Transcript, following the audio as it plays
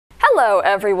Hello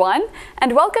everyone,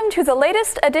 and welcome to the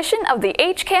latest edition of the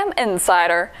HCAM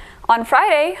Insider. On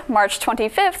Friday, March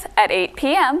 25th at 8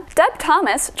 p.m., Deb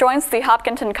Thomas joins the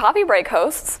Hopkinton Coffee Break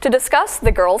hosts to discuss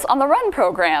the Girls on the Run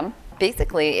program.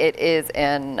 Basically, it is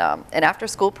an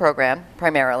after-school program,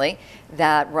 primarily,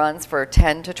 that runs for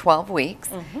 10 to 12 weeks,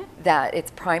 that its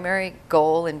primary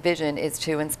goal and vision is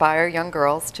to inspire young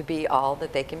girls to be all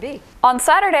that they can be. On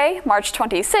Saturday, March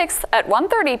 26th at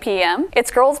 1:30 p.m., it's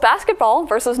girls basketball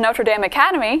versus Notre Dame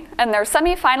Academy in their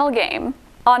semi-final game.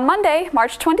 On Monday,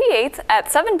 March 28th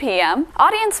at 7 p.m.,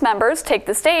 audience members take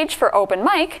the stage for open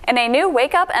mic in a new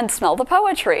Wake Up and Smell the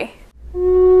Poetry.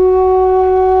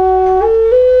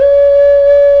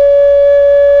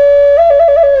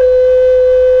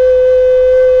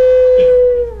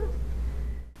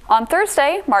 On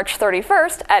Thursday, March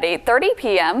 31st at 8:30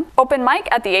 p.m., open mic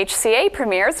at the HCA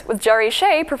premieres with Jerry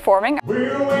Shea performing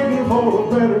We're waiting for a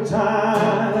better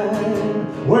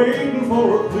time, waiting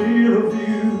for a clearer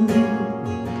view,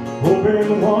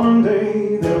 hoping one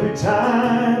day there'll be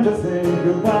time to think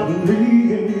about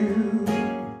me and you.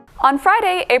 On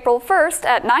Friday, April 1st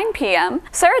at 9 p.m.,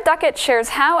 Sarah Duckett shares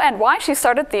how and why she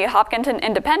started the Hopkinton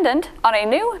Independent on a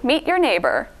new Meet Your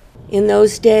Neighbor. In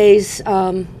those days,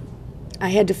 I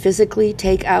had to physically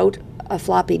take out a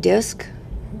floppy disk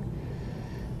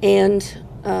and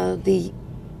the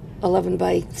 11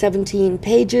 by 17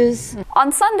 pages.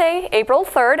 On Sunday, April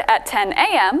 3rd at 10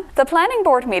 a.m., the planning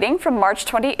board meeting from March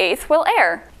 28th will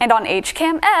air. And on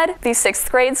HCAM Ed, the 6th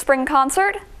grade spring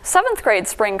concert, 7th grade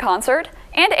spring concert,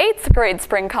 and 8th grade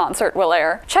spring concert will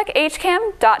air. Check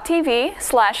hcam.tv/ed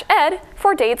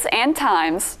for dates and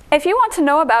times. If you want to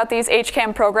know about these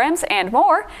HCAM programs and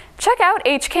more, check out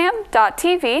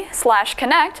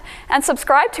hcam.tv/connect and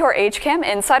subscribe to our HCAM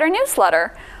Insider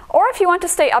newsletter. Or if you want to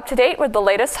stay up to date with the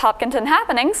latest Hopkinton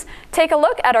happenings, take a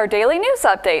look at our daily news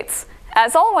updates.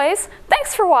 As always,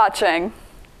 thanks for watching.